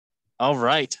All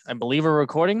right. I believe we're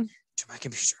recording to my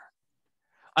computer.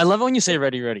 I love it when you say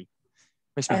ready, ready.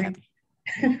 Makes me happy.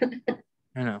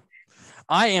 I know.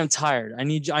 I am tired. I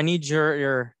need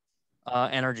your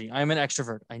energy. I'm an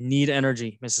extrovert. I need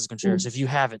energy, Mrs. Contreras. If you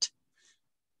have it,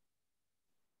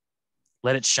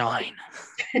 let it shine.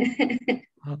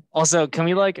 Also, can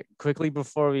we quickly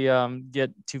before we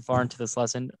get too far into this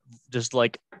lesson, just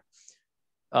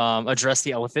address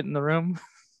the elephant in the room?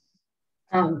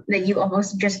 That you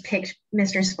almost just picked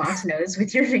Mr. Spock's nose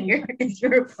with your finger as you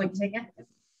were pointing at him.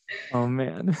 Oh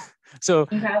man. So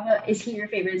is he your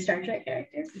favorite Star Trek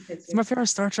character? Is my favorite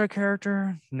Star Trek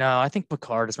character? No, I think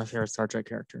Picard is my favorite Star Trek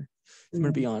character. I'm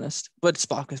gonna be honest. But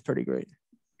Spock is pretty great.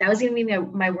 That was gonna be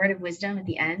my word of wisdom at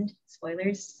the end.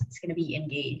 Spoilers. It's gonna be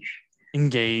engage.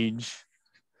 Engage.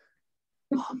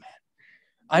 Oh man.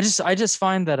 I just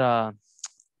find that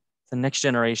the next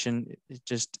generation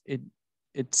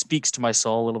it speaks to my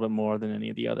soul a little bit more than any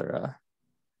of the other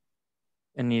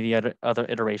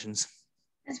iterations.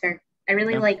 That's fair. I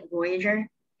really like Voyager.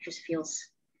 Just feels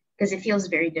because it feels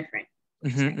very different.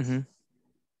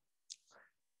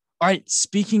 All right.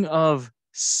 Speaking of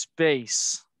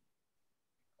space,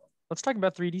 let's talk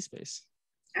about 3D space.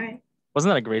 All right.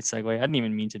 Wasn't that a great segue? I didn't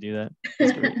even mean to do that.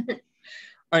 That's great.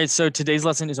 All right. So today's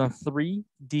lesson is on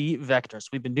 3D vectors.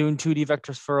 We've been doing 2D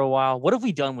vectors for a while. What have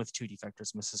we done with 2D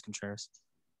vectors, Mrs. Contreras?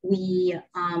 We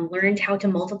learned how to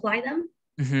multiply them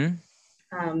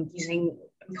using,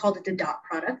 we called it the dot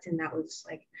product, and that was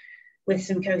with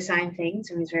some cosine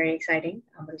things, and it was very exciting.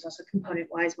 But it's also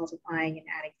component-wise multiplying and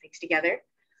adding things together.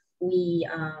 We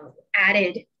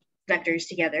added vectors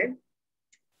together,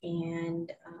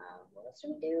 and what else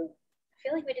did we do? I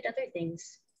feel like we did other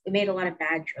things. We made a lot of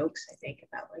bad jokes, I think,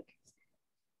 about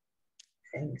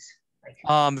things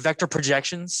vector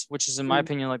projections, which is in my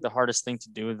opinion the hardest thing to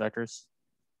do with vectors.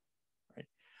 Right.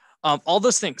 All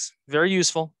those things very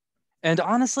useful, and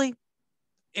honestly,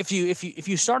 if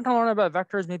you start to learn about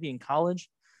vectors maybe in college,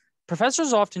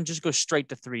 professors often just go straight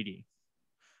to 3D.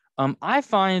 I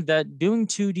find that doing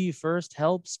 2D first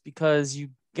helps because you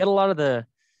get a lot of the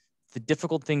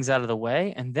difficult things out of the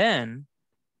way, and then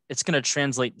it's going to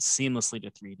translate seamlessly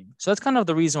to 3D. So that's kind of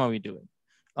the reason why we do it.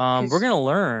 We're going to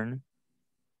learn.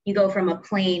 You go from a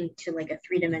plane to a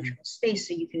three-dimensional space,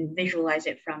 so you can visualize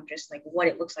it from just what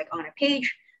it looks like on a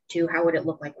page to how would it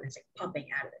look like when it's popping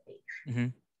out of the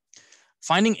page.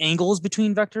 Finding angles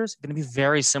between vectors going to be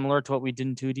very similar to what we did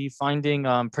in 2D. Finding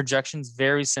projections,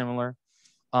 very similar.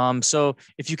 So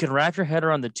if you can wrap your head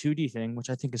around the 2D thing, which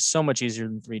I think is so much easier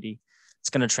than 3D, it's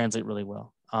going to translate really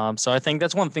well. So I think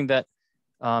that's one thing that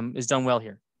is done well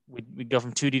here. We go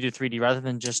from 2D to 3D rather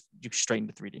than just straight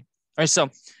into 3D. All right,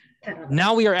 so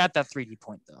now we are at that 3D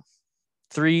point though.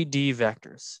 3D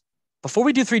vectors. Before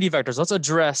we do 3D vectors, let's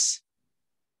address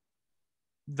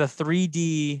the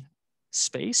 3D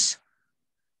space.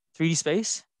 3D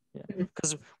space? Yeah.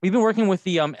 Because we've been working with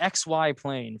the XY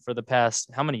plane for the past,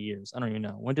 how many years? I don't even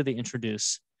know. When did they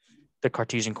introduce the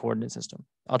Cartesian coordinate system?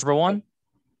 Algebra 1?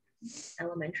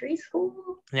 Elementary school?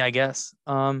 Yeah, I guess.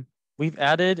 We've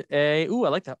added I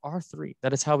like that, R3.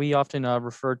 That is how we often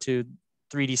refer to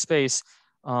 3D space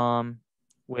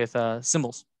with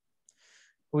symbols.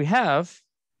 We have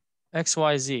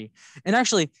XYZ. And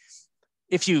actually,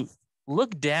 if you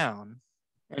look down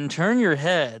and turn your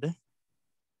head,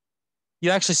 you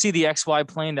actually see the XY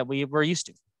plane that we're used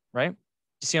to, right?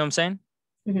 You see what I'm saying?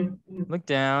 Look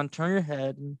down, turn your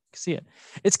head, and see it.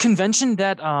 It's convention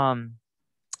that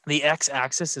the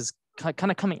x-axis is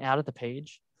kind of coming out of the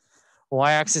page.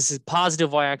 Y-axis is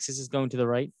positive, y-axis is going to the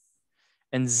right,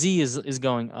 and z is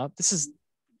going up. This is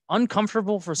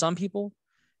uncomfortable for some people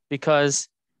because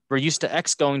we're used to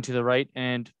x going to the right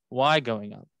and y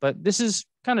going up. But this is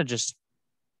kind of this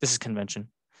is convention.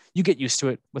 You get used to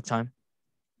it with time.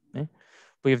 Okay?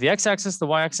 We have the x-axis, the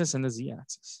y-axis, and the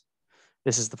z-axis.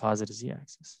 This is the positive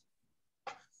z-axis.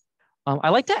 I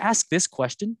like to ask this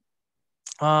question,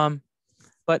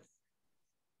 but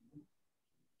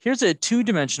here's a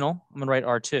two-dimensional, I'm going to write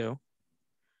R2,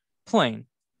 plane.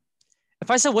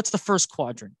 If I said, what's the first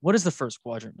quadrant? What is the first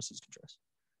quadrant, Mrs. Contreras?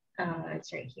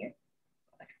 It's right here.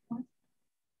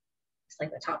 It's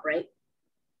the top right.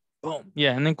 Boom.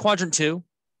 Yeah, and then quadrant 2.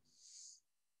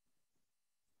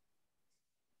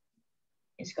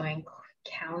 It's going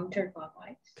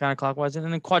counterclockwise. Counterclockwise,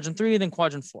 and then quadrant 3, and then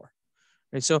quadrant 4.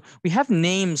 Right, so we have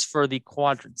names for the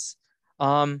quadrants.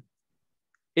 In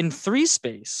 3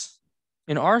 space,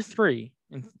 in R3,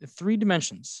 in 3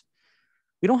 dimensions,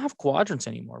 we don't have quadrants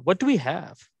anymore. What do we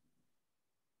have?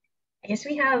 I guess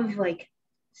we have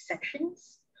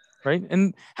sections. Right,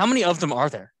 and how many of them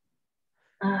are there?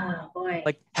 Oh boy.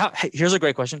 Like here's a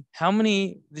great question. How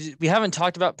many, we haven't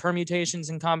talked about permutations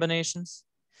and combinations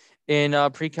in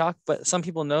pre-calc, but some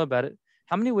people know about it.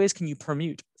 How many ways can you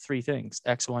permute three things,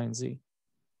 X, Y, and Z?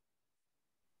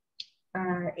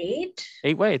 8.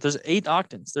 8 ways. There's 8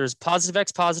 octants. There's positive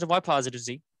X, positive Y, positive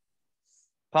Z.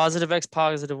 Positive X,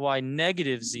 positive Y,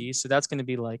 negative Z. So that's going to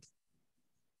be like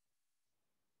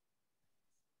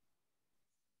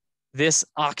this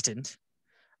octant.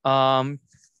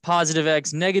 Positive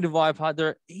X, negative Y, there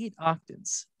are 8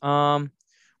 octants.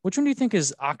 Which one do you think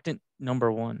is octant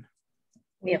number 1?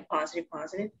 We have positive,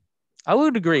 positive. I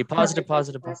would agree. Positive,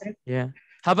 Positive, positive. positive. Yeah.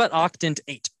 How about octant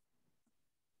 8?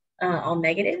 All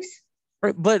negatives?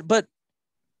 Right, but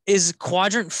is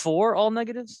quadrant 4 all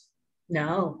negatives?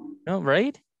 No. No,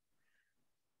 right?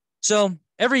 So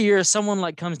every year someone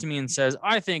like comes to me and says,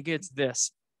 I think it's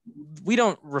this. We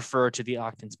don't refer to the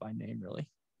octants by name really.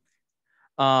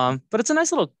 But it's a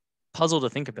nice little puzzle to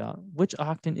think about. Which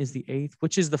octant is the 8th?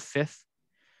 Which is the 5th?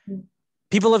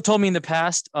 People have told me in the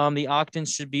past, the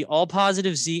octants should be all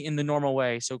positive Z in the normal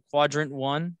way. So quadrant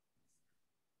 1,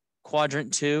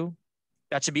 quadrant 2,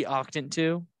 that should be octant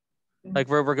 2. Like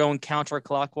where we're going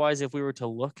counterclockwise if we were to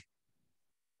look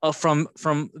from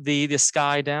the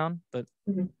sky down. But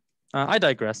I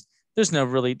digress. There's no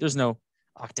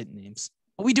octant names.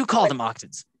 But we do call them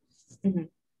octants.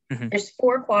 There's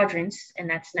 4 quadrants, and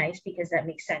that's nice because that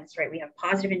makes sense, right? We have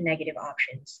positive and negative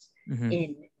options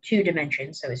in 2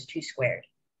 dimensions, so it's 2 squared.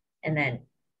 And then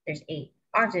there's 8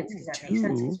 octants because that makes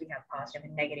sense because we have positive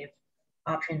and negative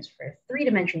options for 3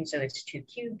 dimensions, so it's 2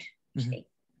 cubed, 8.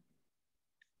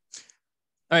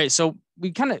 All right, so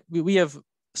we have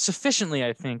sufficiently,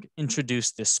 I think,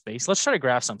 introduced this space. Let's try to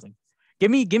graph something. Give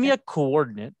me a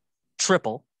coordinate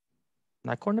triple,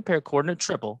 not coordinate pair, coordinate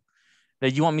triple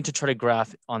that you want me to try to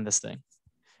graph on this thing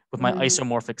with my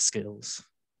isomorphic skills.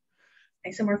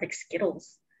 Isomorphic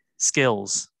skittles.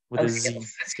 Skills with a Z.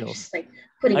 Skills. Like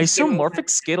isomorphic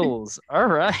skittles. All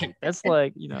right, that's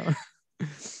like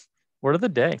word of the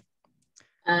day.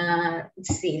 Let's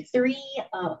see, 3,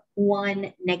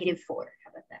 1, -4.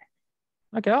 How about that?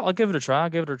 Okay, I'll give it a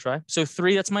try. So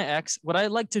 3, that's my X. What I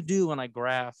like to do when I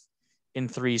graph in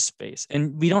 3 space,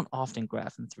 and we don't often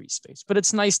graph in 3 space, but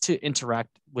it's nice to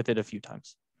interact with it a few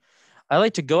times. I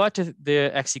like to go out to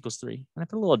the X equals 3, and I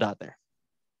put a little dot there.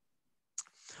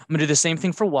 I'm gonna do the same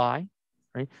thing for Y,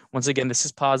 right? Once again, this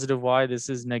is positive Y, this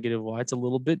is negative Y. It's a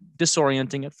little bit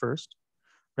disorienting at first.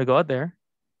 I'm gonna go out there.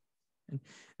 And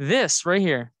this right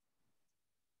here,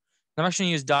 I'm actually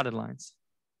gonna use dotted lines.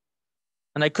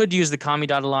 And I could use the commie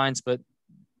dotted lines, but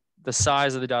the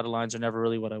size of the dotted lines are never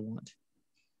really what I want.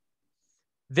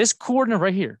 This coordinate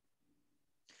right here,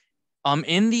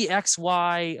 in the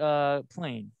XY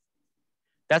plane,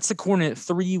 that's the coordinate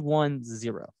 3, 1,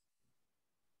 0.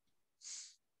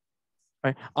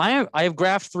 Right. I have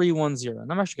graphed 3, 1, 0.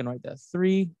 And I'm actually gonna write that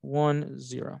 3, 1,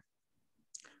 0.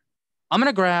 I'm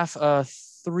gonna graph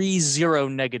 3, 0,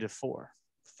 -4.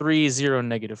 3, 0,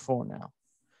 -4 now.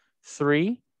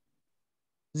 3,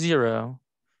 0,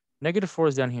 -4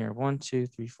 is down here. 1, 2,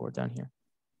 3, 4 down here.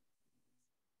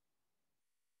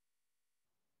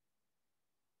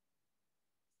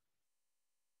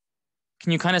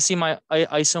 Can you kind of see my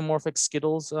isomorphic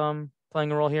skittles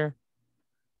playing a role here?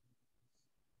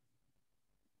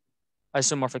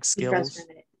 Isomorphic skills.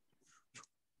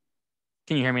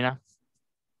 Can you hear me now?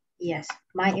 Yes,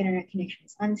 my internet connection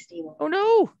is unstable. Oh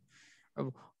no!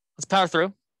 Let's power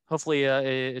through. Hopefully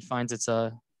it finds its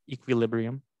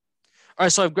equilibrium. All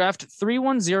right, so I've graphed 3,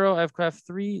 1, 0. I've graphed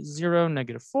 3, 0,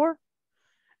 -4.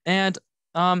 And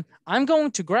I'm going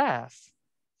to graph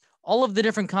all of the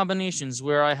different combinations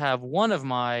where I have one of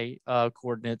my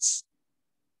coordinates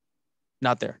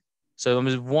not there. So I'm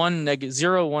just 1,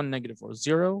 -0, 1, -4.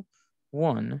 0,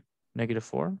 1,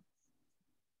 -4.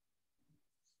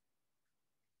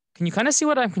 Can you kind of see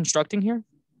what I'm constructing here?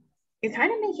 You're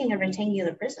kind of making a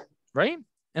rectangular prism. Right?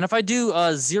 And if I do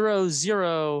 0,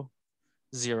 0,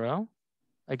 0,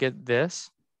 I get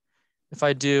this. If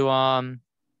I do, I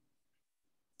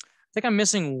think I'm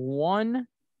missing 1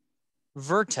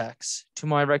 vertex to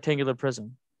my rectangular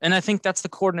prism. And I think that's the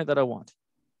coordinate that I want.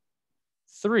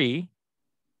 3,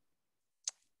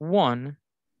 1,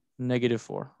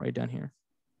 -4, right down here.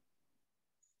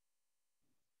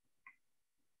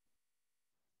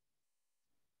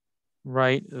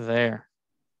 Right there.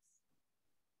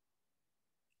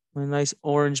 A nice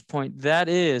orange point. That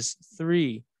is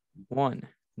 3, 1,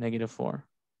 -4.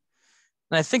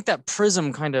 And I think that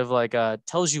prism kind of like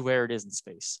tells you where it is in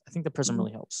space. I think the prism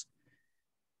really helps.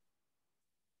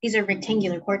 These are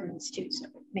rectangular coordinates too, so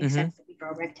it makes sense that we draw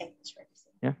rectangles for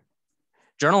everything. Yeah.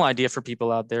 journal idea for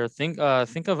people out there. Think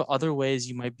of other ways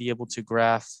you might be able to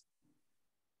graph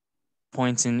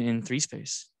points in 3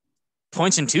 space.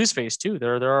 Points in 2 space too.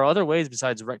 There are other ways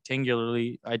besides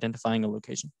rectangularly identifying a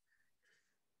location.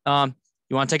 You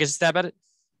want to take a stab at it?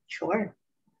 Sure.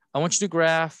 I want you to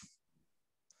graph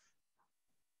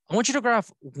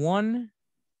 1,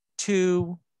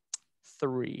 2,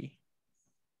 3.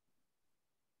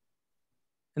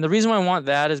 And the reason why I want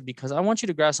that is because I want you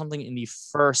to graph something in the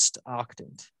first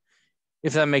octant,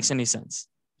 if that makes any sense.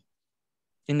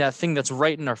 In that thing that's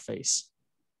right in our face.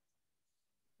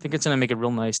 I think it's going to make it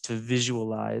real nice to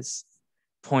visualize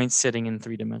points sitting in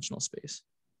 3-dimensional space.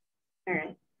 All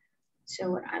right.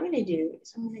 So what I'm going to do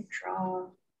is I'm going to draw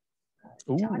a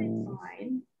dotted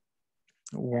line.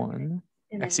 1.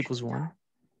 X equals 1.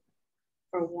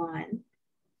 For 1.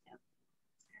 Yep.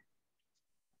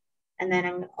 And then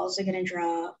I'm also going to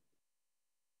draw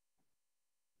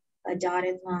a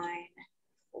dotted line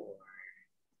for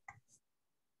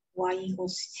y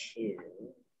equals 2.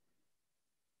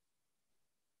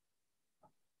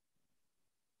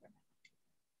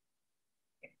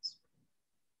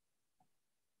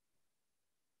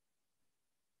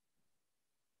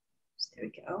 So there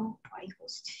we go, y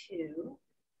equals 2.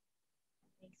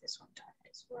 Make this one dotted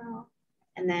as well.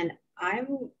 And then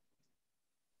I'm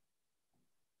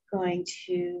going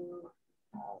to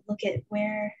look at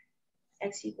where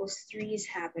x equals 3 is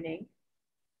happening.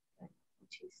 1,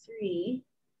 2, 3.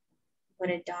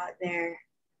 Put a dot there.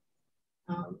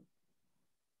 But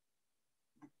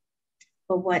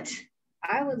what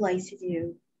I would like to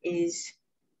do is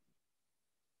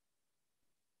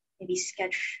maybe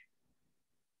sketch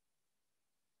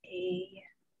a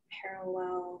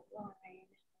parallel line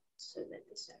so that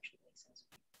this actually makes sense.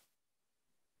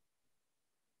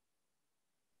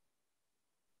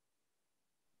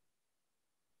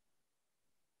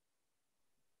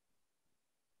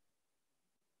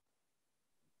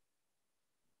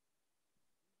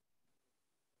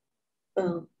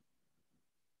 Boom.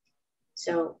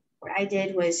 So what I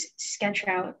did was sketch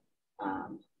out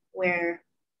where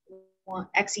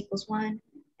x equals 1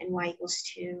 and y equals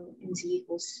 2 and z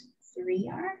equals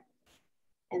 3 are.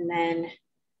 And then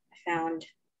I found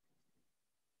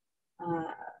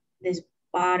this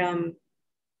bottom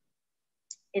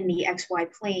in the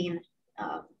xy plane,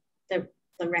 the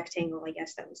rectangle, I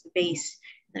guess that was the base.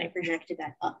 And then I projected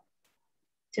that up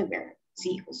to where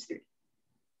z equals 3.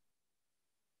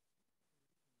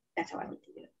 That's how I like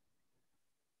to do it.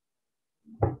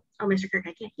 Oh, Mr. Kirk,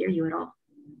 I can't hear you at all.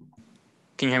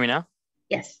 Can you hear me now?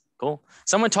 Yes. Cool.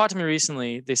 Someone taught to me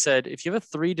recently, they said, if you have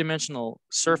a 3-dimensional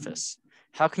surface,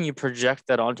 how can you project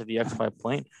that onto the XY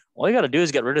plane? All you got to do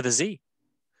is get rid of the Z.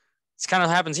 It's kind of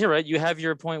happens here, right? You have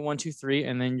your point 1, 2, 3,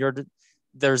 and then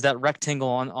there's that rectangle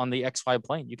on the XY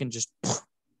plane. You can just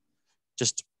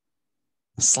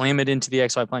slam it into the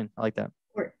XY plane. I like that.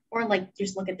 Or like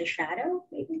just look at the shadow,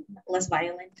 maybe less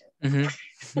violent.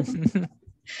 Mm-hmm.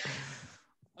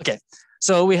 Okay,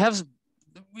 so we have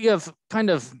kind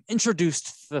of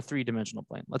introduced the 3-dimensional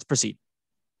plane. Let's proceed.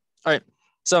 All right,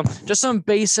 so just some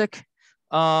basic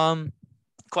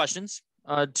questions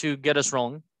to get us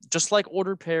rolling. Just like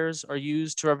ordered pairs are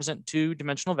used to represent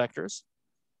 2-dimensional vectors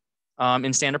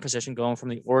in standard position, going from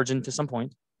the origin to some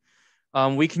point,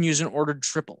 we can use an ordered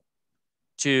triple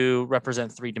to represent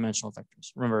 3-dimensional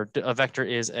vectors. Remember, a vector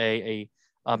is a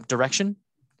direction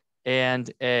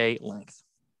and a length.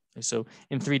 Okay, so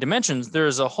in 3 dimensions,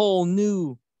 there's a whole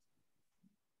new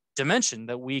dimension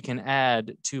that we can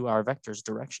add to our vector's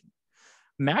direction.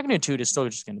 Magnitude is still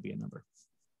just going to be a number.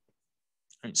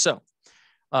 All right, so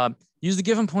use the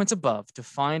given points above to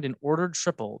find an ordered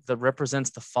triple that represents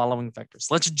the following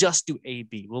vectors. Let's just do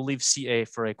AB. We'll leave CA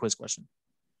for a quiz question.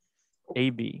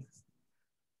 AB.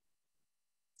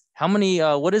 How many,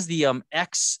 what is the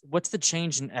X, what's the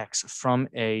change in X from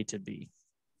A to B?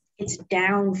 It's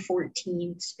down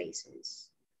 14 spaces.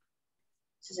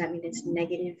 Does that mean it's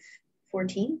negative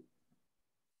 14?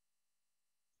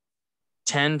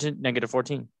 10 to negative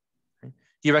 14. Okay.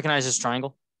 Do you recognize this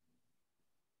triangle?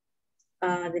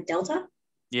 The delta?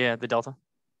 Yeah, the delta.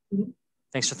 Mm-hmm.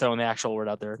 Thanks for throwing the actual word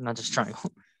out there, not just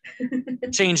triangle.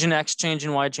 Change in X, change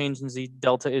in Y, change in Z.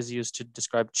 Delta is used to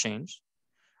describe change.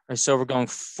 All right, so we're going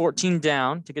 14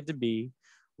 down to get to B.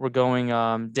 We're going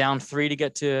down 3 to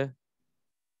get to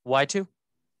Y2.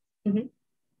 Mm-hmm.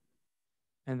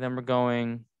 And then we're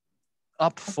going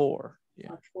up 4.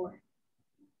 Yeah. Up 4.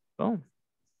 Boom.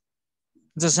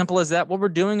 It's as simple as that. What we're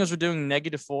doing is we're doing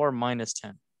negative 4 minus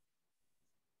 10.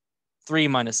 3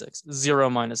 minus 6. 0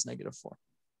 minus negative 4. All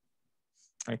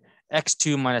right.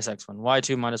 X2 minus X1.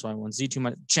 Y2 minus Y1. Z2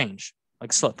 minus change.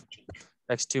 Like slip.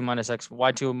 x2 minus x,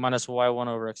 y2 minus y1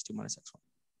 over x2 minus x1.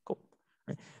 Cool.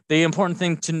 Right. The important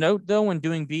thing to note, though, when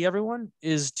doing B, everyone,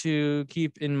 is to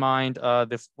keep in mind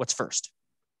what's first.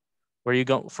 Where you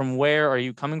go, from where are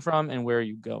you coming from and where are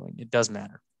you going? It does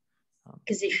matter.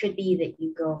 Because it should be that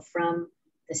you go from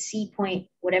the C point,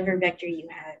 whatever vector you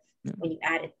have, when you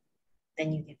add it,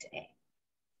 then you get to A.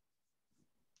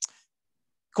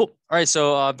 Cool. All right.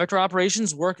 So vector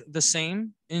operations work the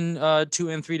same in 2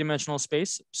 and 3-dimensional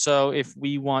space. So if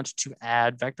we want to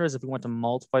add vectors, if we want to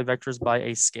multiply vectors by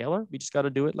a scalar, we just got to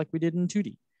do it like we did in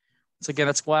 2D. So again,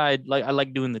 that's why I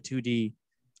like doing the 2D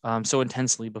so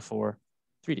intensely before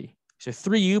 3D. So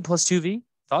 3u plus 2v.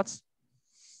 Thoughts?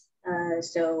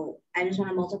 So I just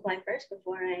want to multiply first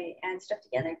before I add stuff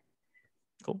together.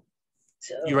 Cool.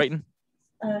 So you writing?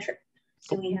 Sure.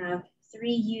 So we have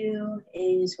 3u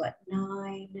is what?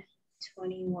 9,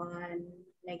 21,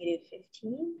 negative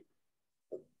 15.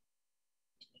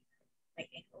 Right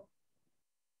angle.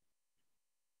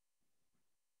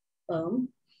 Boom.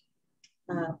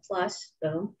 Plus,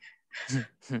 boom.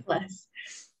 Plus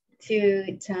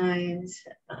 2 times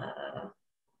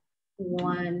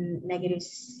 1, negative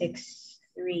 6,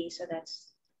 3. So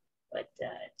that's what,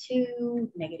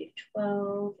 2, negative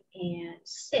 12, and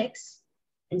 6.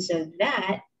 And so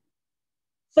that,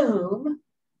 boom,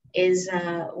 is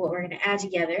what we're going to add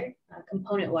together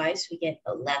component-wise. We get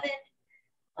 11,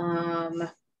 9.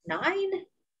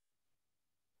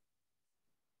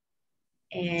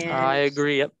 And I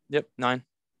agree. Yep. 9.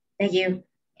 Thank you.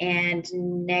 And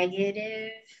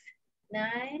negative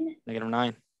 9. Negative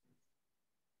 9.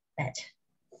 That.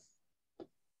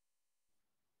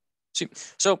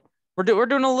 So we're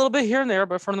doing a little bit here and there,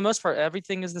 but for the most part,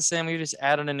 everything is the same. We just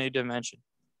added a new dimension.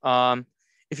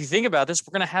 If you think about this,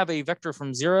 we're going to have a vector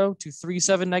from 0 to 3,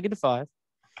 7, negative 5,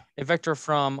 a vector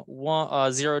from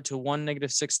 0 to 1,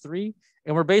 negative 6, 3,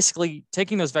 and we're basically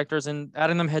taking those vectors and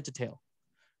adding them head to tail.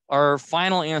 Our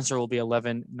final answer will be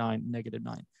 11, 9, negative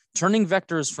 9. Turning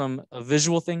vectors from a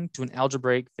visual thing to an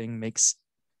algebraic thing makes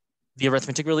the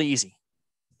arithmetic really easy.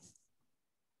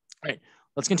 All right,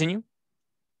 let's continue.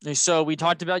 So we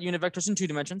talked about unit vectors in 2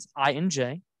 dimensions, I and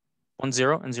j, 1,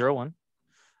 0, and 0,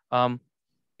 1.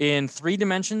 In 3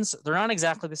 dimensions, they're not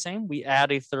exactly the same. We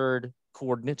add a third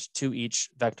coordinate to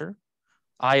each vector.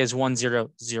 I is 1,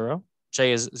 0, 0.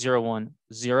 J is 0, 1,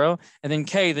 0. And then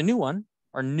k, the new one,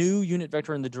 our new unit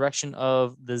vector in the direction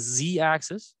of the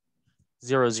z-axis,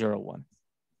 0, 0, 1.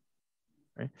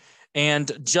 Right?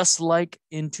 And just like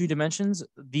in 2 dimensions,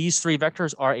 these 3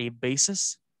 vectors are a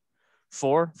basis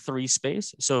for 3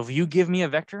 space. So if you give me a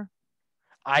vector,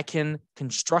 I can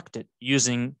construct it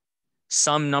using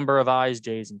some number of i's,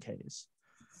 j's, and k's.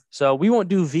 So we won't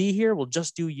do v here. We'll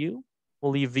just do u.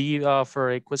 We'll leave v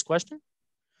for a quiz question.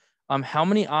 How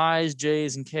many i's,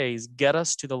 j's, and k's get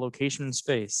us to the location in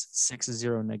space 6,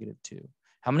 0, negative 2?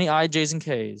 How many i's, j's, and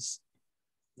k's,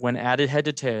 when added head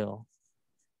to tail,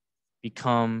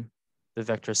 become the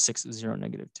vector 6, 0,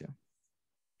 negative 2?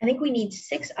 I think we need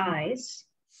 6 i's,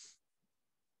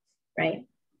 right?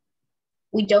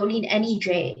 We don't need any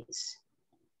j's.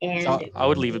 And so I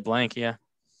would leave it blank, yeah.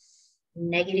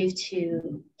 Negative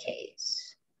 2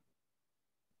 k's.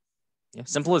 Yeah,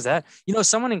 simple as that. You know,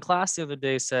 someone in class the other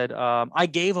day said, I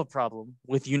gave a problem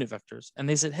with unit vectors. And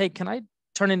they said, hey, can I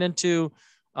turn it into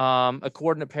a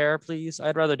coordinate pair, please?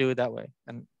 I'd rather do it that way.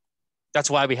 And that's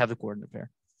why we have the coordinate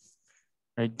pair.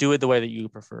 Right? Do it the way that you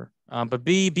prefer. But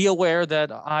be aware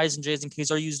that i's and j's and k's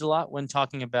are used a lot when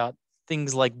talking about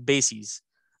things like bases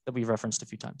that we've referenced a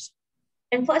few times.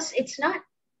 And plus, it's not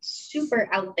super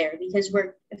out there because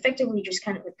we're effectively just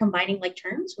kind of combining like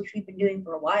terms, which we've been doing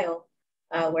for a while,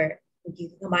 where you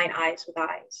can combine i's with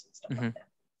i's and stuff like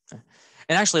that.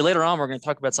 And actually, later on, we're going to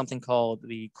talk about something called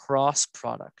the cross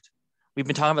product. We've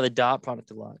been talking about the dot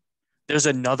product a lot. There's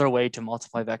another way to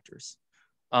multiply vectors.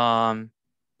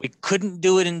 We couldn't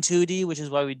do it in 2D, which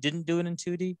is why we didn't do it in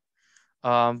 2D.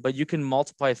 But you can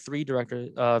multiply 3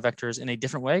 vectors in a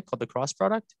different way called the cross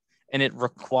product. And it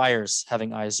requires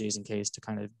having i's, j's, and k's to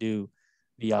kind of do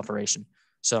the operation.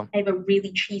 So I have a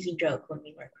really cheesy joke when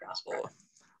we were cross product.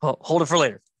 Hold it for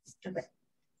later. Okay.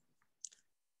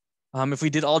 If we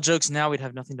did all jokes now, we'd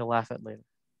have nothing to laugh at later.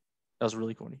 That was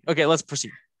really corny. Okay, let's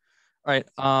proceed. All right.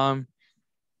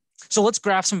 So let's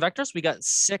graph some vectors. We got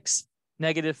 6,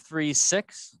 negative 3,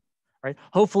 6. Right.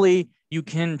 Hopefully you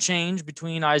can change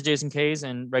between i's, j's, and k's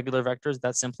and regular vectors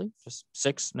that simply. Just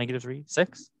 6, negative 3,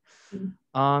 6.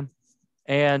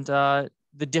 And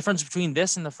the difference between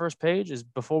this and the first page is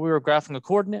before we were graphing a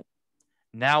coordinate,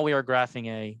 now we are graphing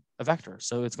a vector.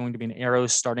 So it's going to be an arrow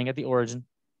starting at the origin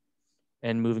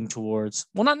and moving towards,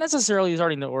 well, not necessarily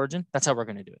starting the origin. That's how we're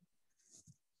going to do it.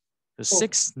 So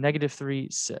 6,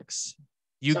 -3, 6.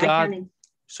 You so got,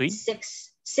 sweet.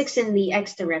 Six in the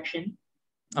X direction.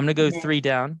 I'm going to go 3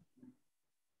 down.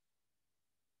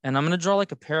 And I'm going to draw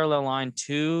like a parallel line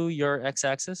to your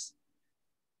x-axis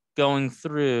going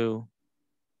through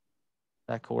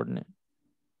that coordinate.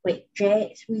 Wait,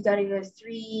 J, so we got to go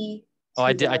 3. Oh,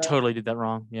 I totally did that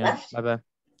wrong. Yeah, left? My bad.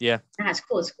 Yeah. It's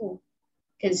cool. It's cool.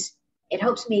 Because it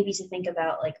helps maybe to think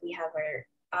about, like, we have our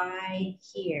I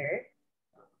here.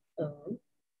 Oh.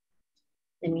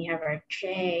 Then we have our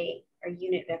J, our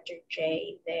unit vector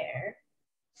J there.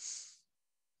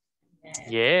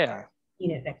 Yeah.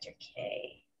 Unit vector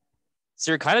K.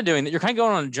 So you're kind of doing that. You're kind of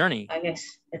going on a journey. I guess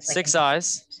it's like 6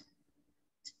 eyes.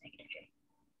 It's negative J.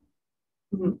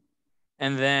 Mm-hmm.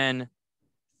 And then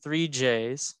 3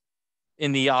 J's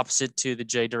in the opposite to the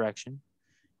J direction.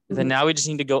 Mm-hmm. Then now we just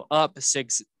need to go up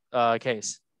 6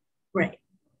 Ks. Right.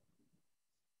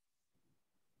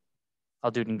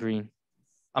 I'll do it in green.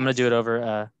 I'm going to do it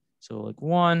over. So like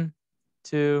 1,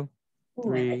 2,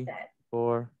 3,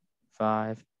 4,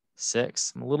 5,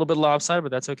 6. I'm a little bit lopsided,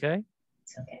 but that's okay.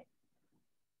 It's okay.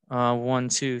 1,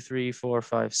 2, 3, 4,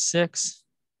 5, 6.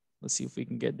 Let's see if we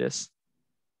can get this.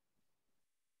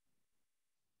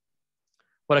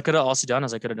 What I could have also done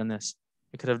is I could have done this.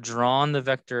 I could have drawn the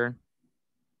vector.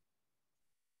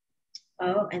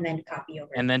 Oh, and then copy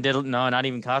over. And then not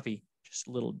even copy. Just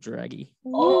a little draggy.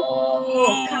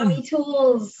 Oh, Kami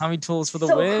tools. Kami tools for the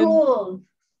win. win. So cool.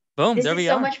 Boom, this there we is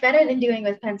so are. much better than doing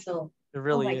with pencil. It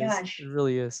really is. Gosh. It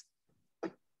really is.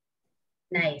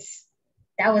 Nice.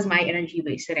 That was my energy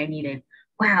boost that I needed.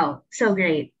 Wow, so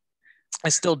great. I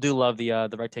still do love the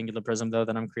rectangular prism though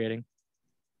that I'm creating.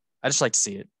 I just like to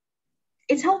see it.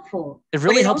 It's helpful. It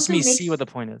really helps me see what the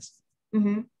point is.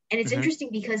 Mm-hmm. And it's interesting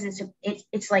because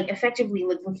it's like effectively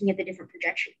looking at the different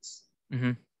projections.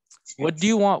 Mm-hmm. What do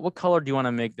you want? What color do you want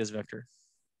to make this vector?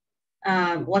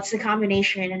 What's the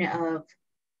combination of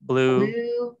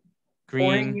blue, green,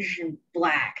 orange, and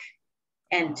black?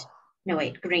 And no,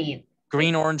 wait, green.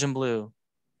 Green, orange, and blue.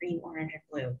 Green, orange, and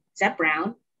blue. Is that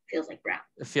brown? Feels like brown.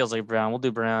 It feels like brown. We'll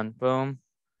do brown. Boom.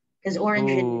 Because orange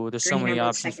and there's so many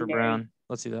options for brown.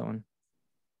 Let's see that one.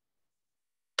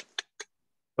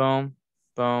 Boom.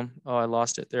 Boom. Oh, I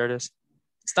lost it. There it is.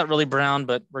 It's not really brown,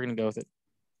 but we're going to go with it.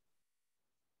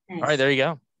 Nice. All right, there you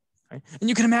go. Right. And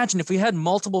you can imagine if we had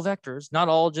multiple vectors, not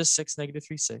all just 6,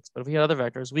 -3, 6, but if we had other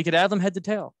vectors, we could add them head to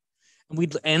tail. And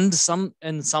we'd end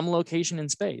in some location in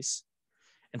space.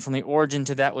 And from the origin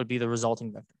to that would be the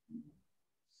resulting vector.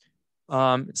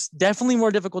 It's definitely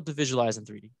more difficult to visualize in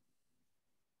 3D.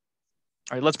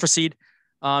 All right, let's proceed.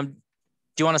 Do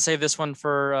you want to save this one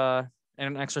for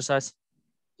an exercise?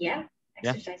 Yeah,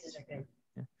 exercises are good.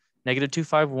 Yeah.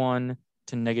 -251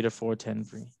 to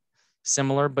 -410,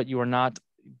 similar, but you are not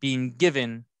being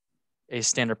given a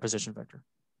standard position vector.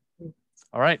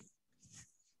 All right.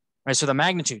 All right, so the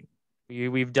magnitude.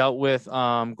 We've dealt with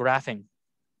graphing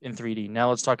in 3D. Now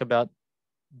let's talk about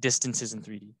distances in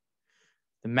 3D.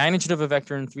 The magnitude of a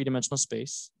vector in 3-dimensional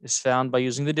space is found by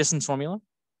using the distance formula,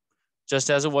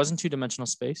 just as it was in 2-dimensional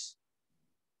space.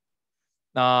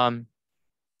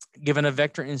 Given a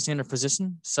vector in standard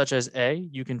position, such as A,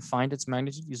 you can find its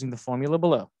magnitude using the formula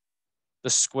below. The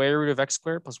square root of x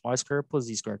squared plus y squared plus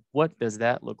z squared. What does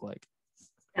that look like?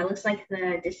 That looks like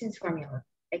the distance formula,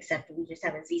 except we just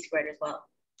have a z squared as well.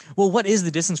 Well, what is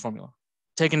the distance formula?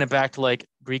 Taking it back to like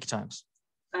Greek times.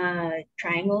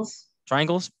 Triangles.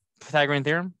 Triangles, Pythagorean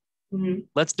theorem. Mm-hmm.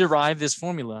 Let's derive this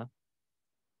formula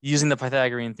using the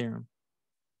Pythagorean theorem.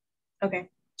 Okay.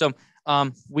 So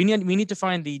we need to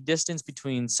find the distance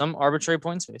between some arbitrary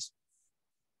point in space.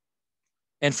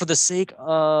 And for the sake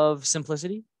of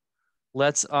simplicity,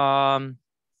 let's go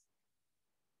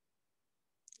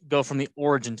from the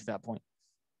origin to that point.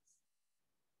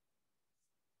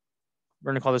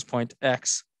 We're going to call this point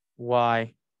X,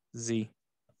 Y, Z.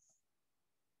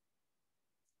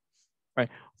 All right,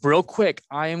 real quick,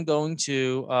 I am going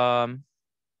to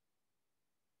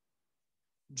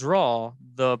draw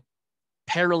the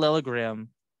parallelogram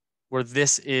where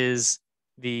this is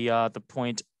the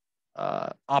point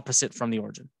opposite from the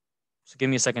origin. So give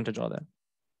me a second to draw that.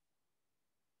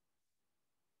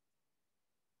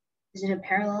 Is it a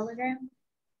parallelogram?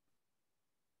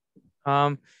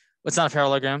 It's not a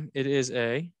parallelogram. It is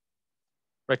a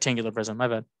rectangular prism. My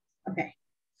bad. Okay.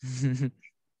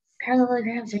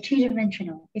 Parallelograms are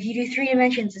 2-dimensional. If you do 3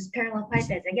 dimensions, it's parallel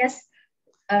pipets. I guess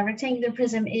a rectangular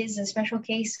prism is a special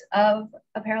case of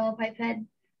a parallel pipette.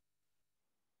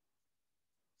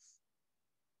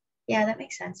 Yeah, that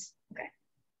makes sense. Okay.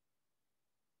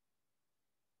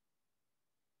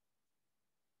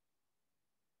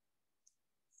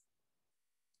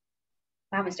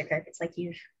 Wow, Mr. Kirk, it's like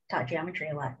you've taught geometry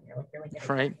a lot. You're like really good at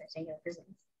Right. rectangular prisms.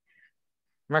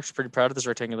 I'm actually pretty proud of this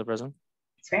rectangular prism.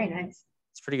 It's very nice.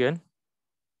 It's pretty good.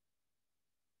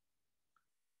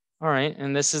 All right,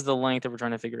 and this is the length that we're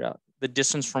trying to figure out. The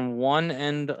distance from one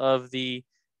end of the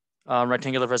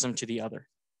rectangular prism to the other.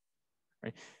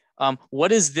 Right.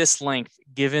 What is this length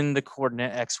given the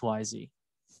coordinate x, y, z?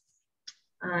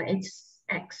 It's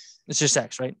x. It's just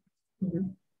x, right? Mm-hmm.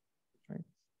 Right.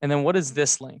 And then what is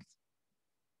this length?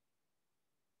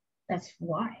 That's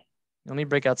y. Let me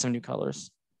break out some new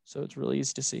colors so it's really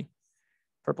easy to see.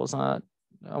 Purple's not.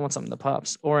 I want something that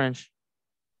pops. Orange.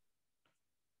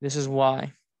 This is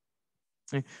y.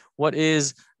 What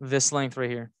is this length right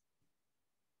here?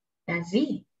 That's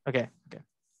z. Okay.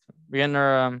 We're getting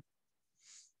our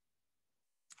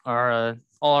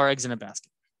all our eggs in a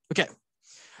basket. Okay.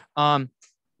 How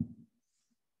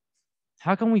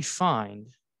can we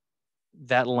find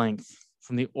that length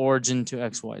from the origin to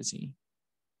XYZ?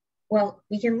 Well,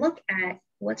 we can look at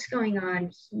what's going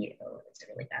on here. Oh, that's a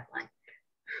really bad line.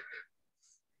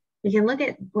 We can look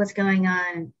at what's going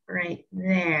on right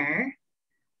there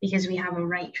because we have a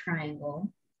right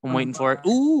triangle. I'm waiting for it.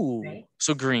 Ooh. Right?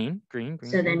 So green.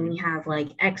 So then we have like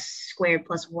x squared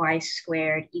plus y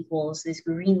squared equals this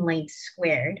green length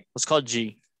squared. Let's call it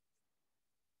G.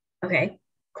 Okay,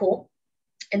 cool.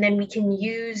 And then we can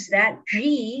use that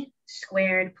G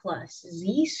squared plus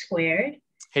Z squared.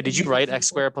 Hey, did you write x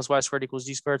squared plus y squared equals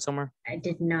G squared somewhere? I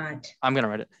did not. I'm going to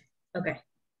write it. Okay.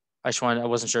 I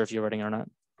wasn't sure if you were writing it or not.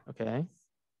 Okay.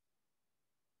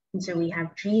 And so we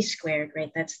have G squared,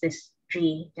 right? That's this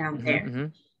G down there. Mm-hmm.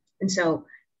 And so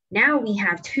now we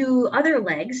have two other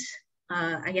legs,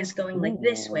 I guess going like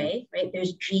this way, right?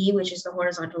 There's G, which is the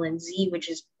horizontal, and Z, which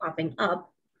is popping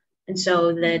up. And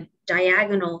so the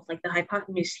diagonal, like the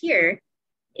hypotenuse here,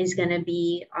 is going to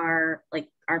be our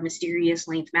mysterious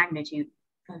length magnitude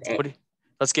of A.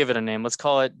 Let's give it a name. Let's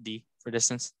call it D for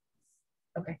distance.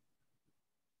 Okay.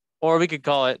 Or we could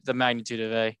call it the magnitude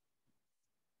of A.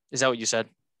 Is that what you said?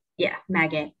 Yeah,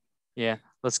 mag A. Yeah.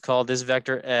 Let's call this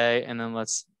vector A, and then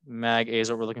let's mag A is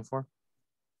what we're looking for.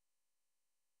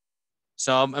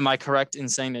 So am I correct in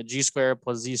saying that G squared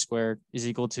plus Z squared is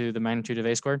equal to the magnitude of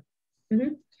A squared?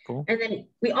 Mm-hmm. Cool. And then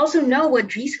we also know what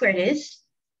G squared is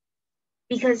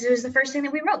because it was the first thing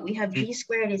that we wrote. We have G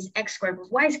squared is x squared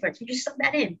plus y squared. So we just sub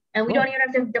that in, and we don't even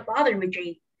have to bother with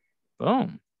G.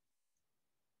 Boom.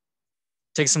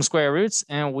 Take some square roots,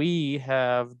 and we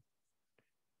have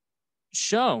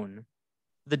shown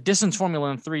the distance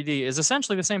formula in 3D is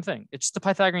essentially the same thing. It's the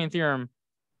Pythagorean theorem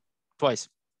twice.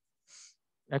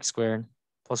 X squared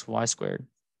plus y squared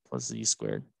plus z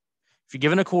squared. If you're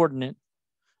given a coordinate,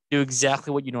 do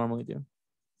exactly what you normally do.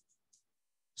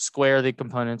 Square the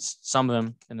components, sum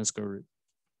them, and then square root.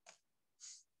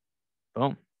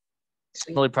 Boom.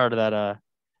 I'm really proud of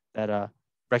that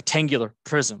rectangular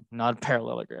prism, not a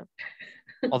parallelogram.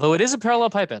 Although it is a parallel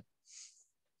pipette.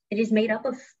 It is made up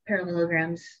of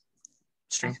parallelograms,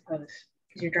 I suppose,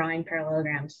 because you're drawing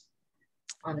parallelograms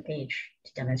on the page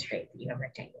to demonstrate that you have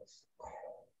rectangles.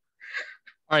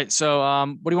 All right, so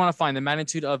what do you want to find? The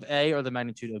magnitude of A or the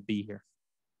magnitude of B here?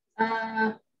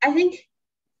 I think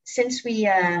since we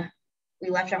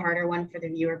left a harder one for the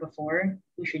viewer before,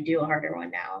 we should do a harder one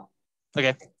now.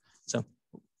 Okay, so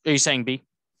are you saying B?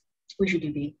 We should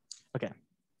do B. Okay.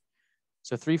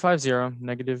 So 3, 5, 0,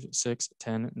 negative 6,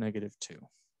 10, negative 2.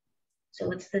 So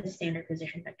what's the standard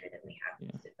position vector that we have?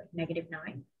 Yeah. Is it like negative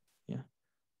 9? Yeah.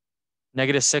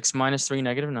 Negative 6 minus 3,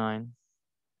 negative 9.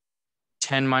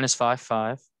 10 minus 5,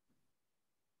 5.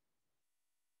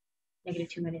 Negative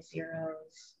 2 minus 0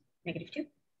 is negative 2.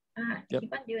 Yep.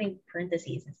 Keep on doing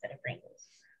parentheses instead of wrangles.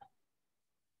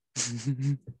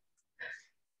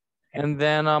 And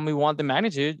then we want the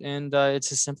magnitude, and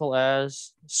it's as simple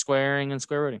as squaring and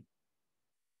square rooting.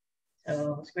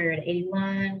 So square root of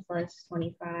 81 plus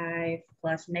 25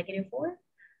 plus negative 4?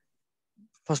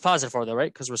 Plus positive 4, though,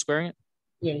 right? Because we're squaring it?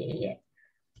 Yeah.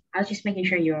 I was just making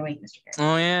sure you were awake, Mr. Kirk.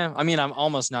 Oh, yeah. I mean, I'm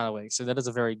almost not awake, so that is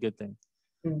a very good thing.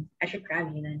 I should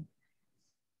grab you then.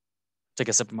 Take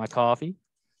a sip of my coffee.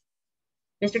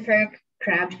 Mr. Kirk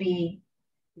grabbed me,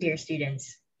 dear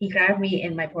students. He grabbed me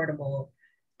in my portable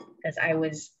because I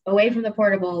was away from the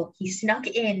portable. He snuck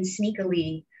in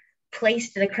sneakily,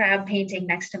 placed the crab painting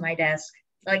next to my desk,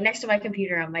 like next to my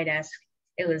computer on my desk.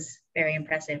 It was very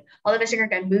impressive. Although Mr.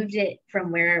 Kirk, I moved it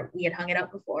from where we had hung it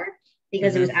up before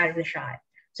because it was out of the shot.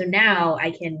 So now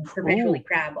I can perpetually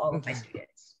crab all of my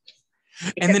students.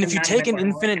 And then if you take an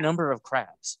infinite number of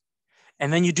crabs,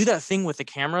 and then you do that thing with the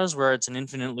cameras where it's an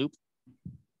infinite loop.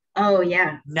 Oh,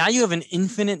 yeah. Now you have an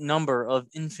infinite number of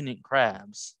infinite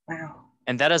crabs. Wow.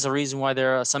 And that is a reason why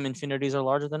there are some infinities are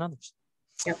larger than others.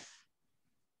 Yep.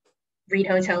 Read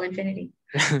Hotel Infinity.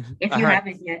 If you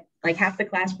haven't yet, like half the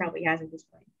class probably has at this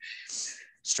point.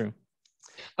 It's true.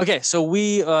 Okay, so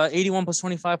we 81 plus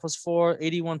 25 plus 4,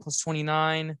 81 plus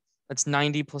 29. That's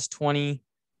 90 plus 20,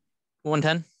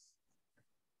 110.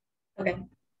 Okay.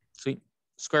 Sweet.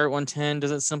 Square root 110,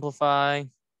 does it simplify?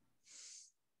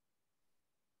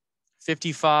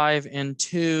 55 and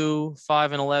 2,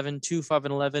 5 and 11, 2, 5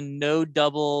 and 11. No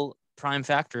double prime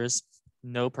factors.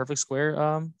 No perfect square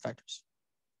factors.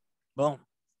 Boom.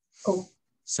 Cool.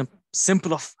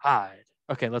 Simplified.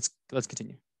 Okay, let's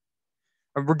continue.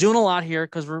 We're doing a lot here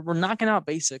because we're knocking out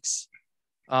basics.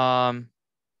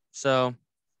 So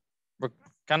we're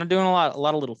kind of doing a lot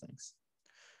of little things.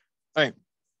 All right.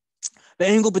 The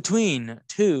angle between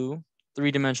two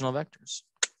three-dimensional vectors.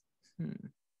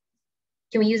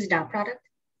 Can we use a dot product?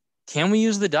 Can we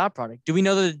use the dot product? Do we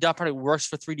know that the dot product works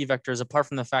for 3D vectors apart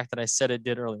from the fact that I said it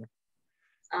did earlier?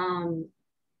 No.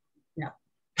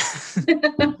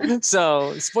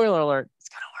 So spoiler alert, it's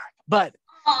gonna work.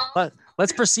 But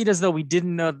let's proceed as though we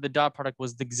didn't know that the dot product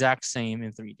was the exact same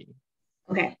in 3D.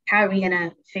 Okay, how are we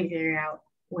gonna figure out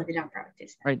what the dot product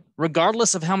is then? Right.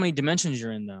 Regardless of how many dimensions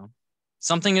you're in, though,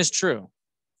 something is true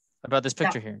about this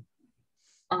picture here.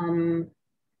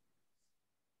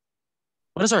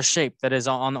 What is our shape that is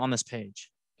on this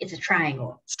page? It's a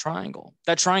triangle. It's a triangle.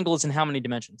 That triangle is in how many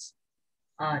dimensions?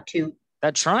 2.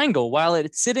 That triangle, while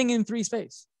it's sitting in 3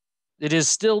 space, it is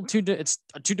still it's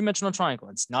a 2-dimensional triangle.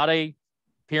 It's not a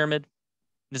pyramid.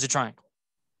 It's a triangle.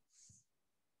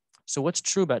 So what's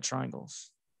true about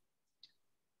triangles?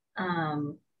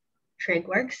 Trig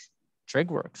works.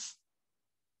 Trig works.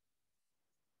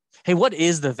 Hey, what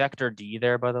is the vector D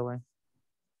there, by the way?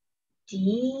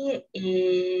 D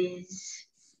is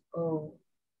the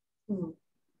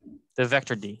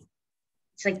vector D.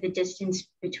 It's like the distance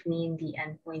between the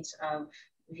endpoints of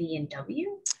V and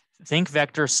W. Think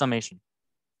vector summation.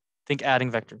 Think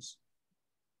adding vectors.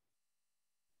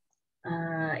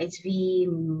 It's V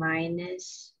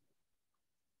minus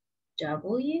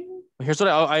W. Here's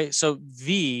what so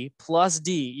V plus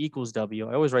D equals W.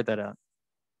 I always write that out.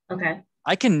 Okay.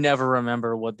 I can never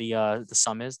remember what the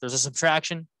sum is. There's a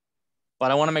subtraction,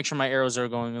 but I want to make sure my arrows are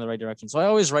going in the right direction. So I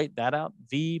always write that out.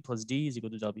 V plus D is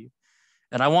equal to W.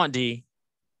 And I want D.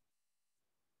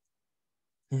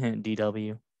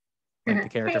 DW. Like the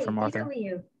character from Arthur.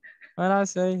 DW. And I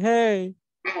say, hey.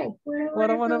 Hey, what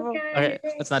a wonderful. Okay,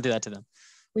 let's not do that to them.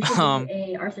 We should do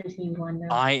a Arthur themed one though.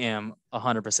 I am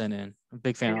 100% in. I'm a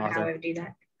big fan of Arthur. How I would do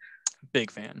that. Big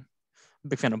fan.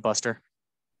 Big fan of Buster.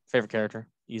 Favorite character,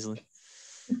 easily.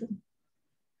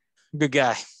 Good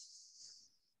guy.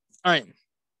 All right.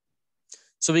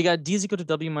 So we got D is equal to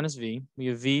W minus V. We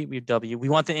have V, we have W. We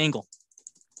want the angle.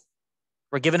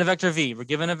 We're given a vector V. We're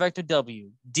given a vector W.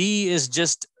 D is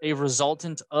just a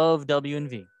resultant of W and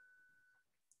V.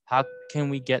 How can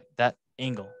we get that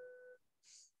angle?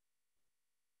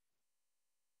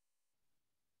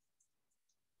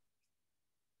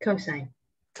 Cosine.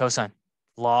 Cosine.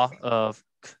 Law of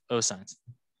cosines.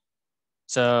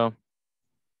 So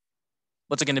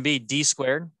what's it going to be? D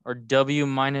squared or W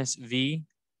minus V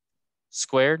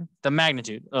squared? The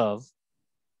magnitude of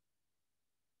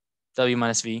W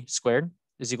minus V squared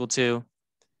is equal to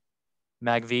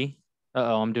mag V.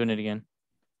 I'm doing it again.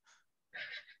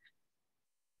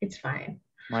 It's fine.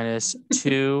 Minus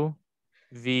 2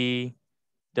 V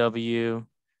W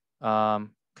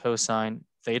cosine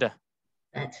theta.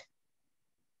 That's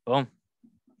boom.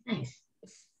 Nice.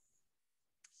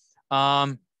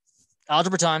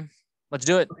 Algebra time. Let's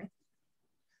do it. Okay.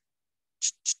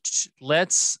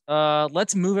 Let's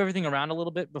move everything around a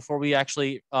little bit before we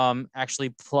actually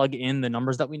plug in the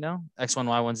numbers that we know. X1,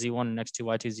 Y1, Z1, and X2,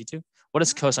 Y2, Z2. What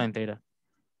is cosine theta?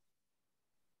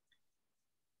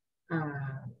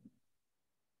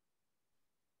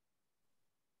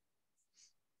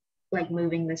 Like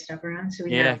moving this stuff around. So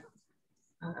we have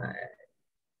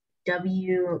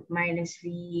W minus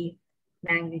V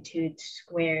magnitude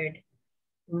squared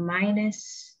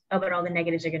minus, but all the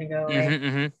negatives are going to go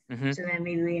away. So then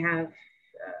maybe we have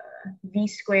V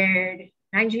squared,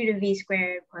 magnitude of V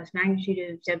squared plus magnitude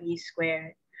of W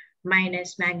squared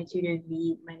minus magnitude of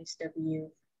V minus W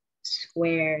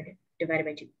squared divided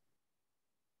by 2.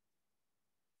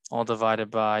 All divided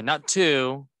by, not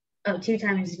 2. Oh, 2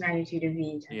 times magnitude of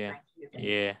V.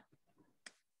 Yeah.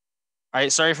 All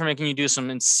right, sorry for making you do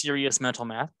some serious mental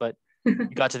math, but you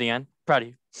got to the end. Proud of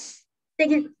you.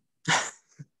 Thank you.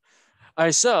 All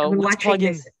right, so let's plug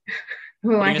in.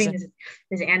 We're watching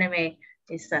this anime.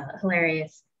 It's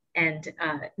hilarious, and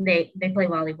they play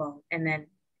volleyball, and then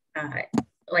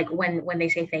like when they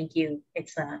say thank you,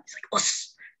 it's like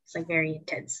Uss. It's like very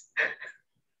intense.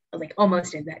 I was like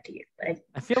almost did that to you, but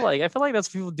I feel like that's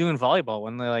what people do in volleyball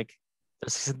when they like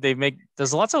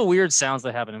there's lots of weird sounds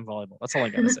that happen in volleyball. That's all I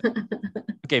gotta say.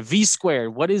 Okay, v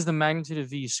squared. What is the magnitude of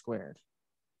v squared?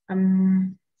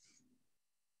 um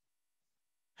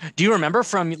Do you remember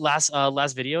from last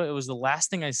video? It was the last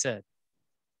thing I said.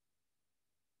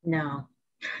 no,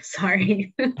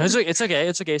 sorry. It's okay.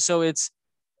 It's okay. So it's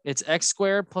x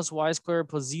squared plus y squared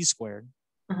plus z squared.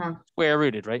 Uh-huh. Square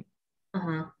rooted, right?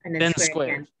 Uh-huh. And Then squared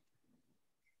squared. again.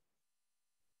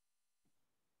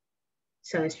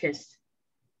 So it's just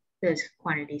those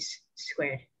quantities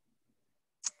squared.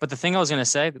 But the thing I was gonna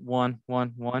say, 1,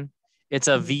 1, 1, it's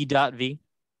a v dot v.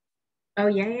 Oh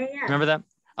yeah. Remember that?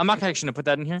 I'm not actually gonna put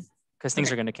that in here because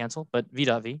things are gonna cancel. But v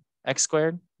dot v, x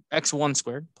squared, x1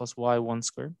 squared plus y1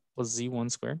 squared plus z1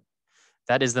 squared.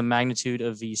 That is the magnitude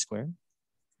of v squared.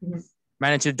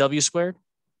 Magnitude of w squared.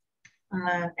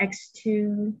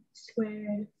 X2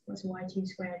 squared plus y2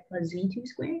 squared plus z2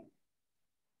 squared.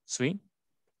 Sweet.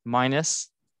 Minus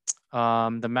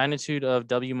the magnitude of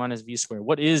w minus v squared.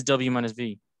 What is w minus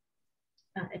v?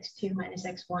 X2 minus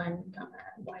x1,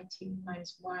 y2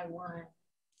 minus y1.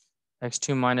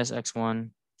 X2 minus x1,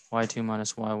 y2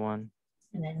 minus y1.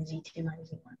 And then z2 minus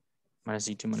z1. Minus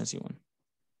z2 minus z1.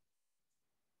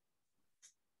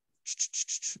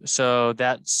 So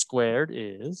that squared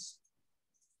is,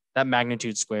 that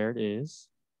magnitude squared is?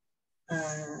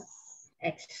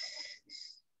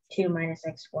 X2 minus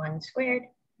x1 squared.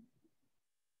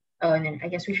 Oh, and then I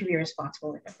guess we should be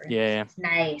responsible with the first. Yeah.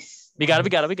 Nice. We got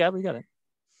it.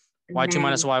 Y2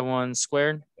 minus y1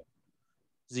 squared.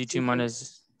 Z2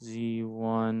 minus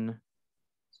z1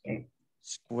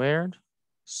 squared.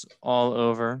 All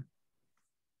over.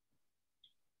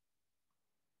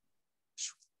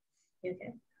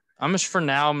 Okay. For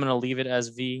now, I'm going to leave it as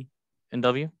v and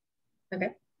w. Okay.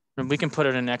 And we can put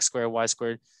it in x squared, y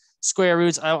squared. Square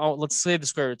roots, let's save the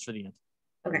square roots for the end.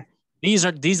 Okay. These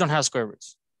don't have square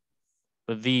roots,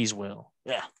 but these will.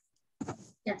 Yeah.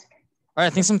 That's okay. All right, I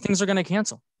think some things are going to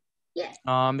cancel.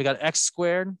 Yeah. We got x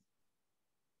squared,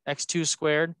 x2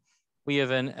 squared. We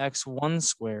have an x1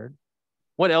 squared.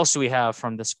 What else do we have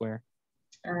from the square?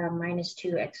 Minus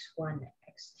 2x1,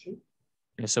 x2.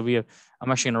 Okay, so we have,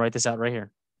 I'm actually going to write this out right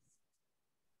here.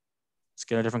 Let's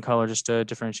get a different color just to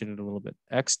differentiate it a little bit.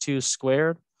 X2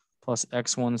 squared plus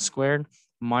x1 squared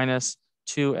minus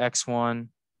 2x1,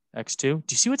 x2. Do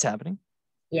you see what's happening?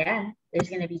 Yeah, there's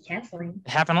going to be canceling.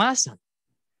 It happened last time.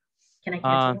 Can I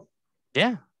cancel?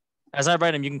 Yeah. As I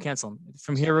write them, you can cancel them.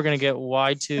 From here, we're going to get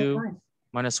y2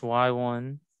 minus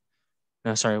y1.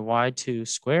 No, sorry, y2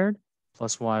 squared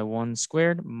plus y1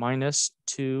 squared minus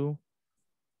 2y1,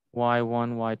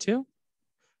 y2.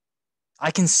 I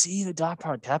can see the dot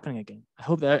product happening again. I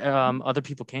hope that other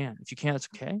people can. If you can't, it's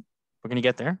okay. We're going to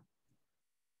get there.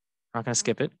 We're not going to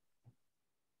skip it.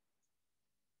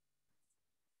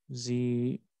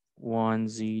 Z1,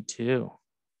 Z2.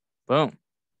 Boom.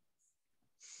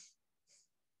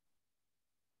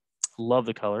 Love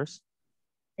the colors.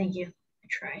 Thank you. I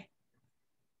try.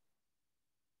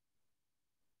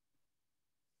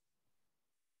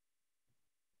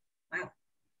 Wow.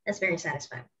 That's very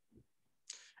satisfying.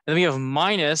 And then we have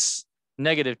minus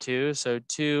 -2. So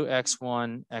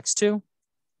 2x1, x2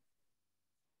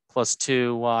 plus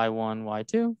 2y1,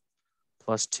 y2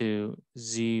 plus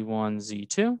 2z1,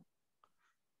 z2.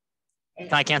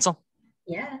 Can I cancel?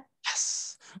 Yeah.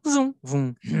 Yes. Zoom,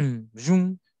 zoom,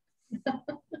 zoom.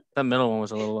 That middle one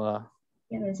was a little...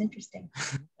 Yeah, that was interesting.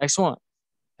 x1,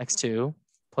 x2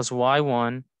 plus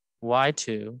y1,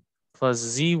 y2 plus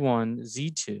z1,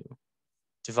 z2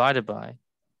 divided by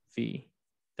v.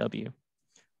 W.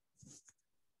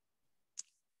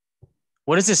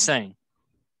 What is this saying?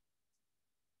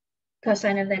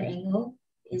 Cosine of that angle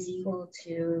is equal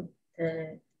to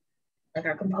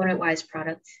our component-wise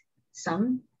product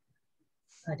sum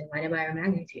divided by our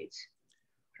magnitudes.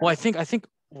 Well, I think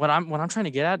what I'm trying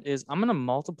to get at is I'm going to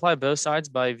multiply both sides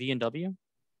by v and w.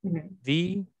 Mm-hmm.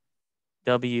 V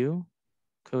w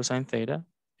cosine theta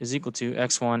is equal to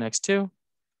x1, x2,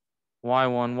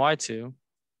 y1, y2,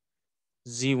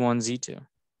 z1, z2.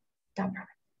 Dot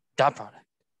product. Dot product.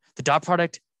 The dot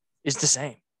product is the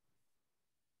same.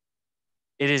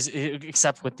 It is,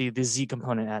 except with the z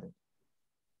component added.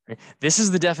 Right? This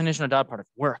is the definition of dot product.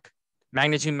 Work.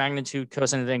 Magnitude,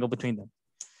 cosine of the angle between them.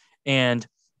 And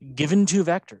given two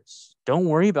vectors, don't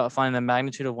worry about finding the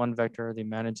magnitude of one vector or the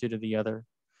magnitude of the other.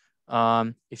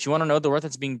 If you want to know the work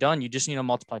that's being done, you just need to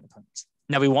multiply components.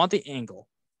 Now we want the angle.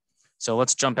 So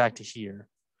let's jump back to here.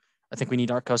 I think we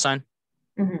need our cosine.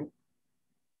 Mm-hmm.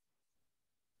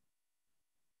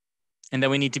 And then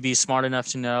we need to be smart enough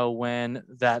to know when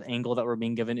that angle that we're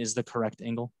being given is the correct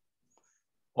angle,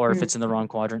 or if it's in the wrong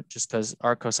quadrant, just because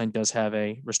our cosine does have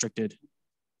a restricted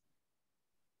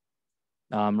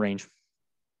range.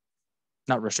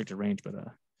 Not restricted range, but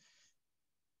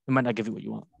it might not give you what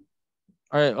you want.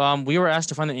 All right, we were asked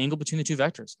to find the angle between the two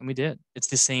vectors, and we did. It's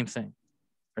the same thing,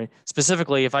 right?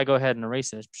 Specifically, if I go ahead and erase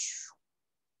this,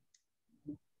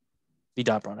 the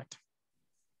dot product.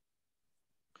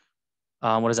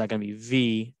 What is that going to be?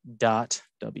 V dot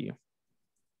W.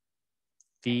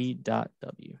 V dot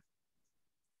W.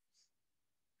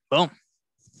 Boom.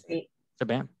 So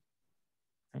bam.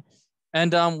 Okay.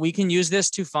 And we can use this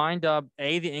to find A,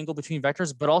 the angle between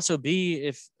vectors, but also B,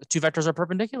 if two vectors are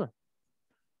perpendicular.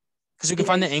 Because we can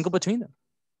find the angle between them.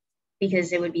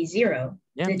 Because it would be zero.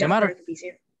 Yeah, the dot product would be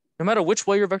zero. No matter which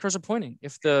way your vectors are pointing,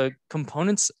 if the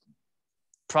components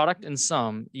product and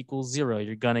sum equals zero,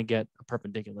 you're gonna get a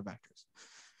perpendicular vectors.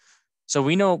 So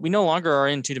we no longer are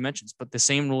in two dimensions, but the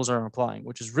same rules are applying,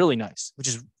 which is really nice,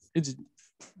 it's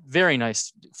very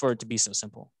nice for it to be so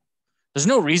simple. There's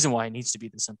no reason why it needs to be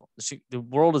this simple. The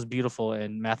world is beautiful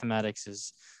and mathematics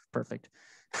is perfect.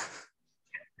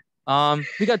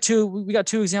 We got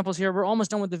two examples here. We're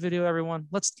almost done with the video, everyone.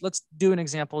 Let's do an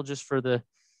example just for the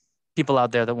people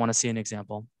out there that want to see an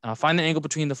example. Find the angle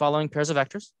between the following pairs of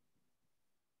vectors.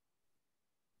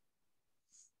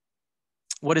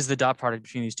 What is the dot product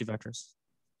between these two vectors?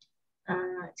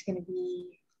 It's going to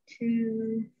be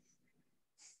 2.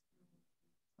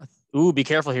 Ooh, be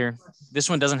careful here. This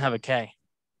one doesn't have a K.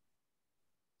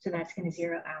 So that's going to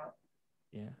zero out.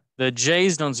 Yeah. The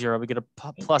J's don't zero. We get a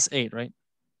plus 8, right?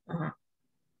 Uh-huh.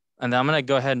 And then I'm going to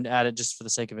go ahead and add it just for the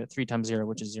sake of it. 3 times 0,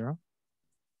 which is 0.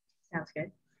 Sounds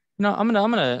good. No, I'm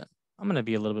gonna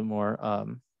be a little bit more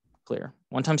clear.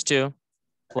 1 times 2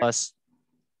 plus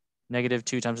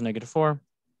 -2 times -4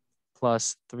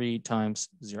 plus 3 times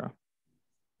 0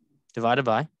 divided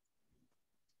by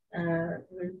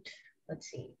root, let's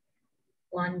see,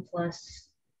 1 plus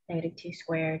 -2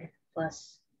 squared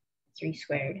plus 3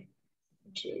 squared,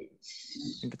 which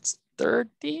is, I think it's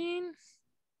 13.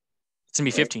 It's gonna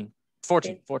be 15.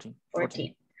 14.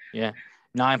 Yeah.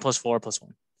 9 plus 4 plus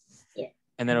 1. Yeah.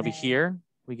 And then over here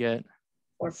we get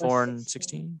 4 and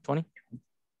 16, 20.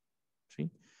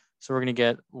 So we're going to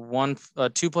get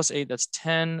 2 plus 8, that's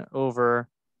 10 over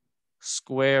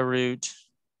square root.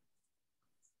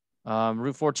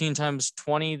 Root 14 times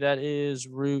 20, that is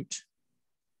root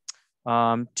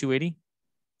 280.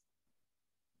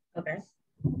 Okay.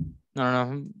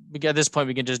 No. At this point,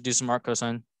 we can just do some arc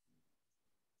cosine.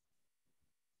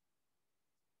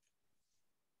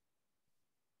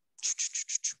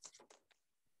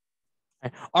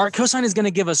 Arc cosine is going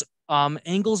to give us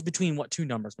angles between what two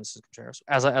numbers, Mrs. Contreras,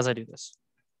 as I do this?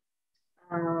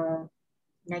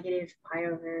 Negative pi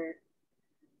over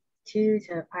 2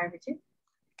 to pi over 2.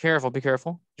 Be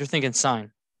careful. You're thinking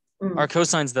sine. Arc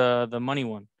cosine's the money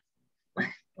one.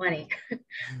 Money.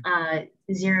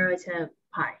 0 to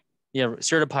pi. Yeah,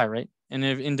 0 to pi, right? And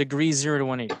if in degrees, 0 to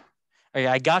 180. Okay,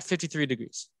 I got 53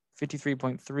 degrees.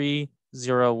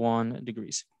 53.301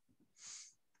 degrees.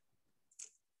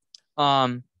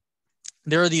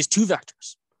 There are these two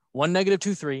vectors, 1,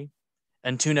 -2, 3,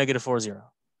 and 2, -4,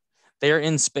 0. They are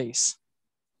in space.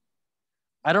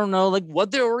 I don't know what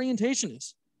their orientation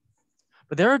is,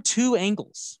 but there are two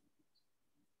angles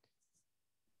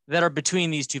that are between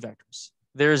these two vectors.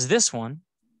 There's this one,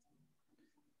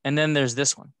 and then there's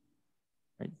this one.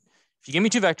 Right? If you give me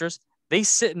two vectors, they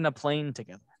sit in a plane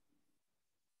together.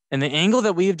 And the angle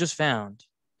that we have just found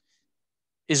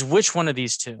is which one of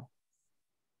these two?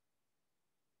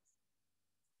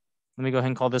 Let me go ahead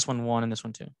and call this one 1 and this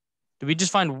one 2. Did we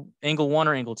just find angle 1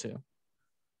 or angle 2?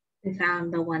 We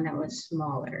found the one that was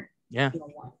smaller. Yeah.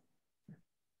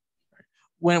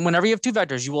 Whenever you have two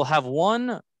vectors, you will have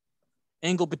one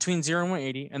angle between 0 and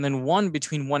 180, and then one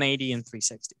between 180 and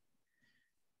 360.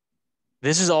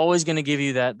 This is always going to give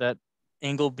you that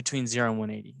angle between 0 and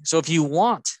 180. So if you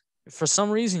want, if for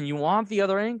some reason you want the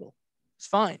other angle, it's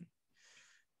fine.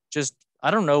 Just,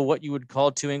 I don't know what you would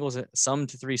call two angles at sum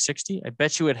to 360. I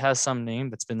bet you it has some name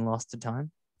that's been lost to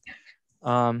time.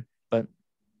 But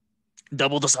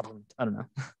double the supplement. I don't know.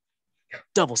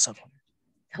 Double supplement.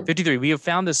 53. We have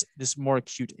found this more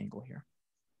acute angle here.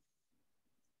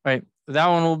 All right. That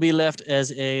one will be left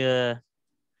as a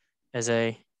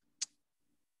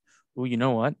oh, you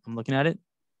know what? I'm looking at it.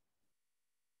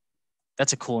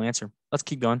 That's a cool answer. Let's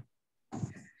keep going.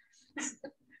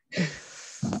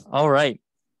 All right.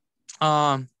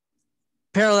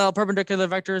 Parallel perpendicular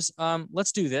vectors.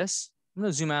 Let's do this. I'm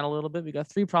going to zoom out a little bit. We got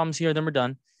 3 problems here, then we're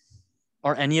done.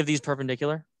 Are any of these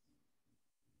perpendicular?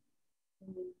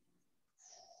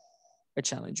 I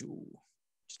challenge you.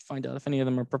 Just find out if any of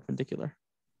them are perpendicular.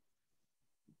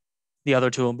 The other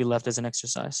two will be left as an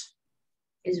exercise.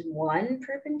 Is one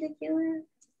perpendicular?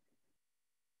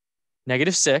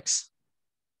 -6.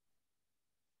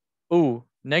 Ooh,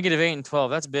 -8 and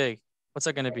 12. That's big. What's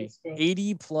that going to be?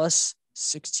 80 plus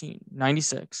 16,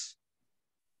 96.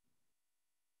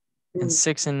 And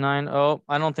 6 and 9. Oh,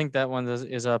 I don't think that one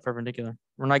is perpendicular.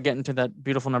 We're not getting to that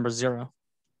beautiful number 0.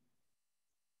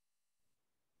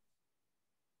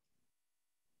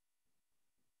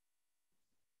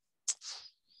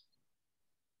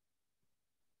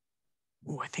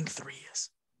 Ooh, I think 3 is.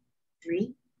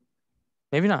 3?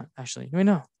 Maybe not, actually. Maybe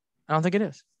no. I don't think it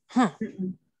is. Huh.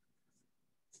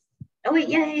 Oh, wait.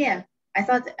 Yeah. I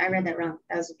thought I read that wrong.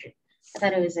 That was I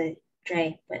thought it was a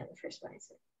J, but the first one is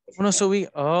Oh, no, so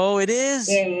it is.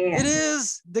 Yeah. It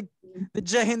is. The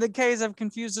J and the K's have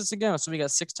confused us again. So we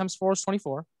got 6 times 4 is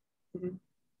 24. Mm-hmm.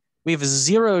 We have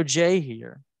 0 J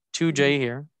here, 2 J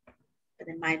here. But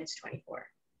then minus 24.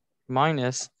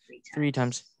 Minus 3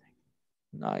 times.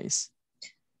 Nice.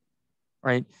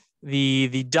 Right.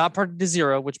 The dot part to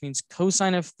 0, which means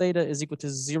cosine of theta is equal to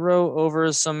 0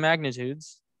 over some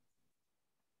magnitudes.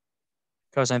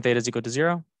 Cosine theta is equal to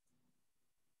 0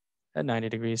 at 90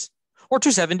 degrees or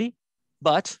 270.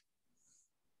 But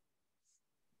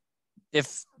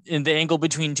if in the angle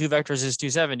between two vectors is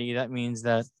 270, that means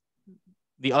that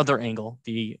the other angle,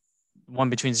 the one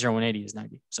between 0 and 80, is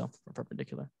 90. So we're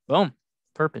perpendicular. Boom.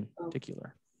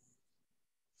 Perpendicular.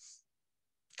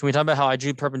 Can we talk about how I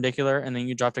drew perpendicular and then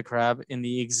you dropped a crab in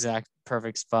the exact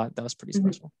perfect spot? That was pretty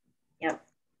special. Yep.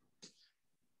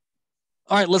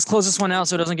 All right, let's close this one out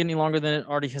so it doesn't get any longer than it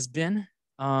already has been.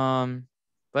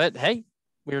 But hey,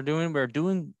 we're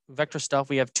doing vector stuff.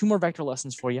 We have 2 more vector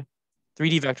lessons for you,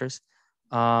 3D vectors.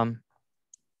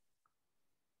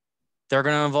 They're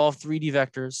going to involve 3D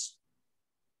vectors,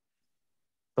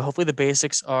 but hopefully the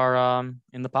basics are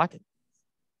in the pocket.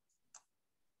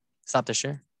 Stop the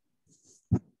share.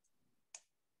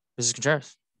 Mrs.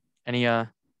 Contreras, any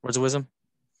words of wisdom?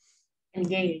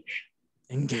 Engage.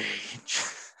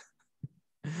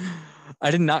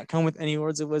 I did not come with any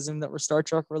words of wisdom that were Star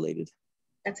Trek related.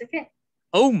 That's okay.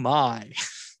 Oh my.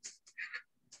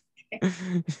 All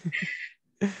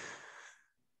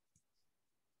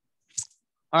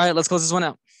right, let's close this one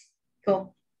out.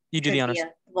 Cool. You do the honors.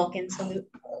 Vulcan salute.